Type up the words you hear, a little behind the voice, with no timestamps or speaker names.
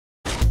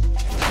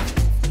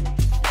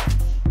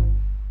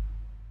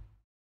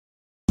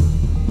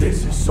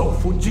This is so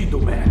fudido,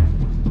 man.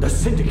 The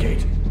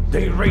Syndicate,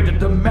 they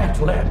raided the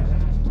meth lab.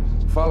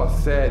 Fala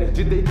sério,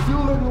 did they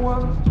kill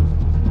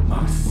anyone?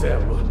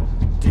 Marcelo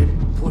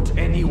didn't put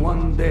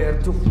anyone there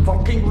to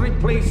fucking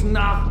replace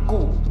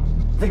Narco.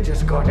 They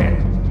just got in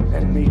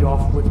and made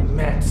off with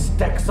mad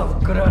stacks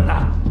of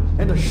grana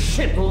and a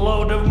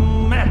shitload of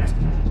meth.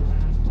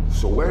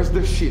 So where's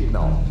the shit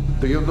now?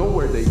 Do you know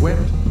where they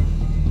went?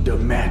 The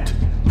meth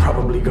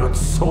probably got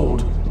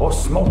sold or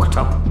smoked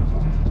up.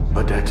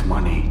 But that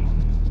money,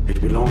 it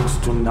belongs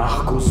to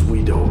Narco's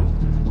widow,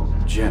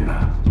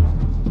 Jenna.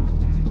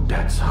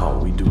 That's how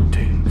we do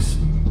things.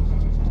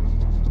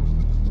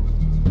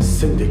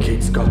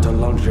 Syndicate's got a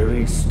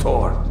lingerie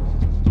store.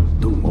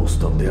 Do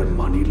most of their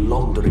money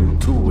laundering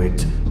to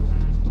it.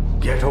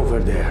 Get over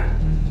there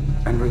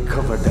and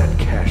recover that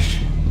cash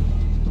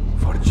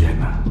for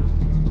Jenna.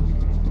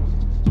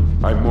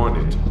 I'm on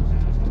it.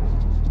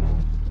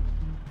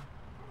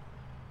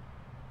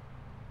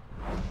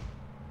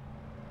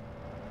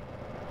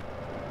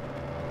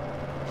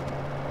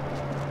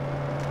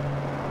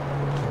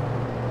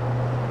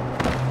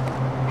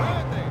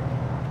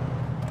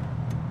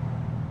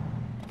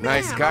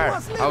 Nice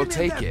car. I'll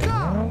take it.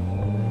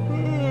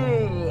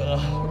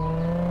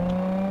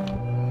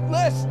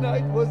 Last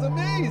night was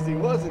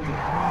amazing, wasn't it?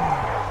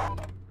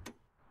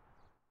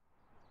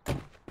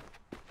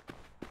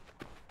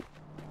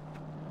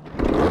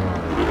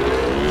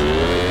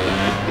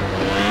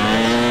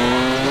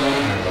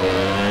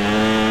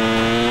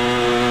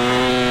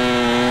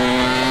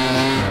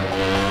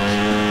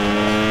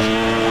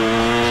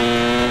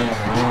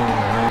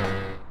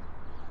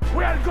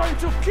 We're going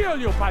to kill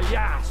you,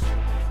 payaso!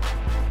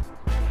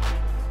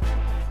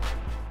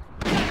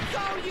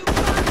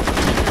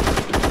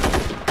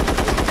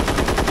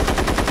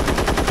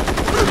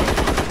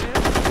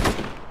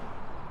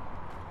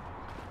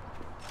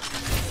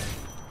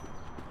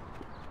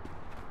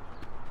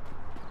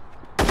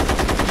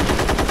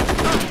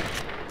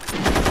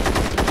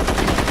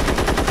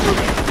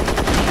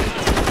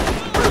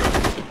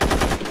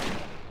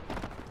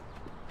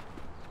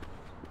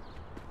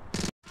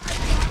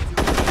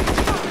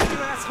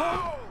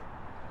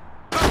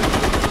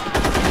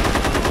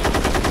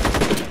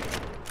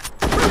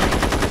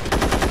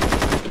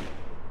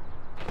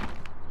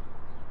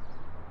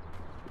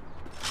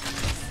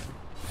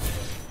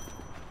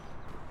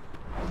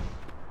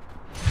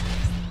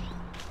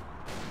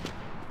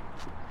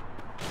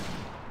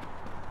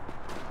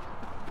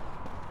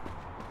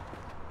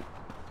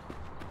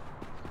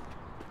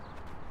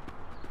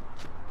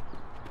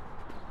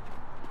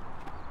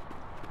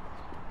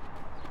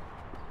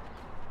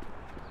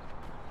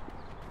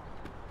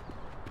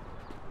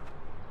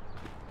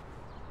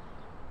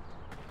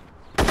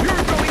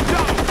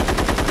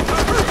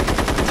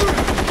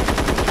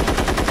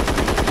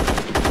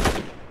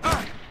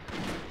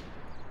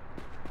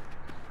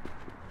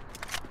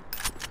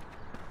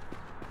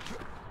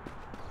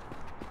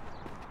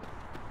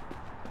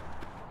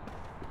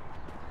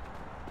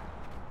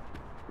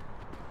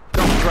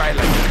 Cry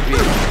like a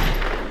bitch.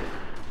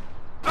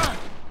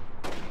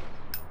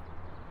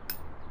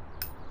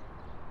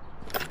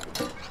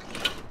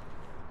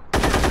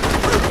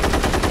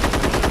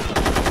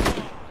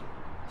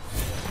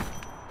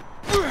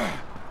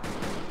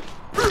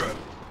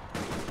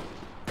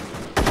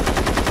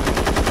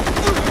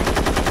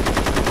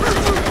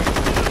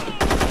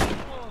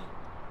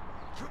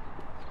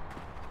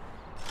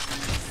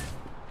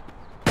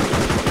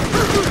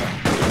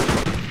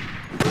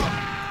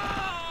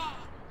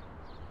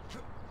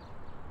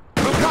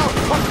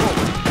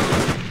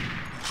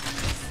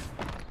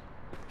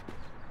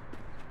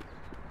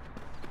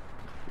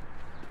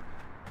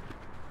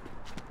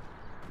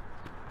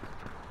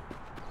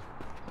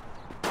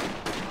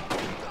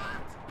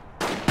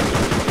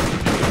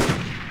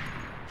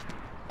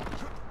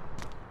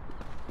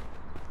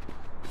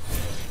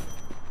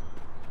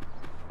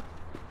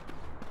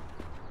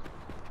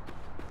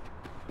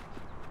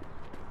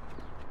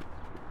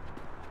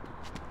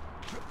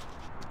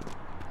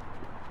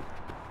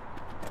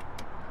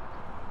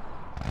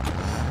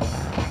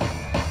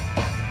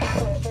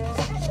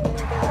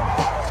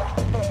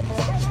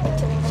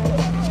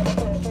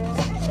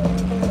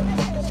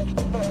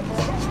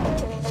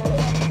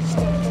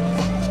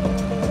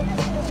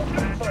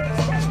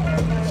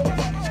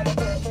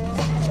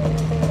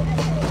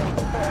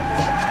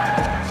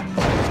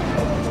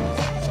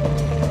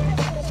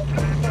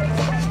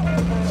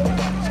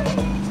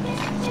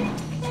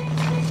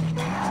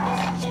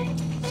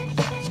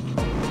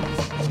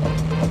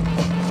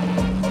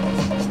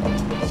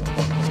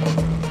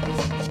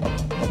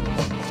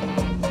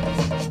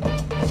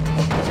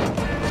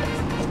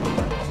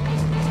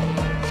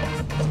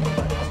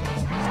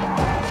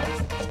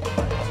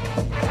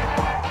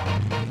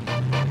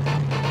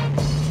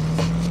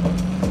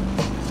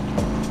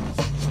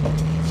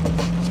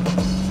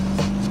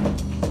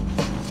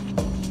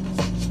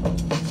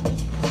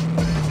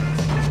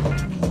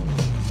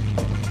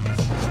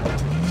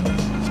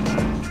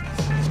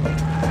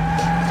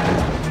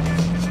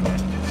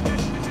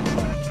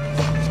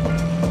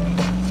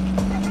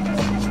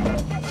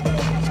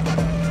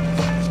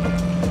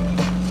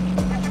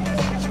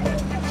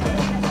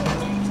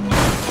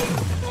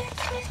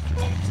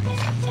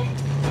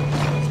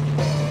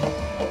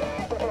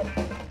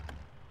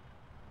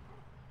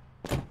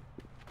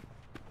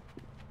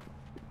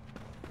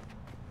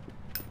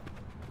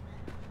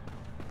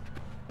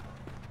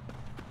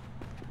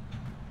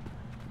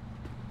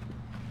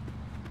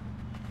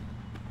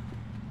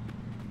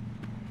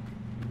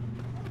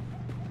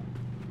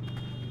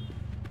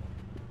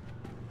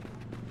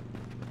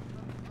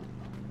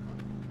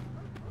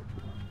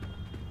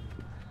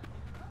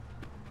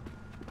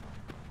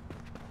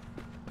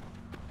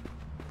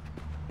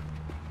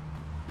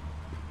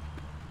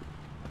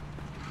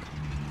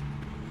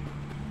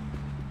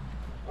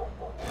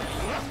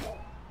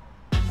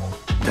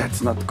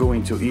 That's not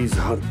going to ease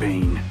her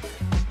pain.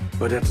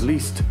 But at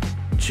least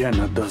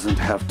Jenna doesn't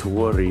have to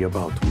worry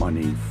about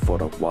money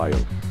for a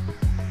while.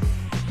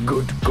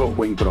 Good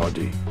going,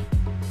 Brody.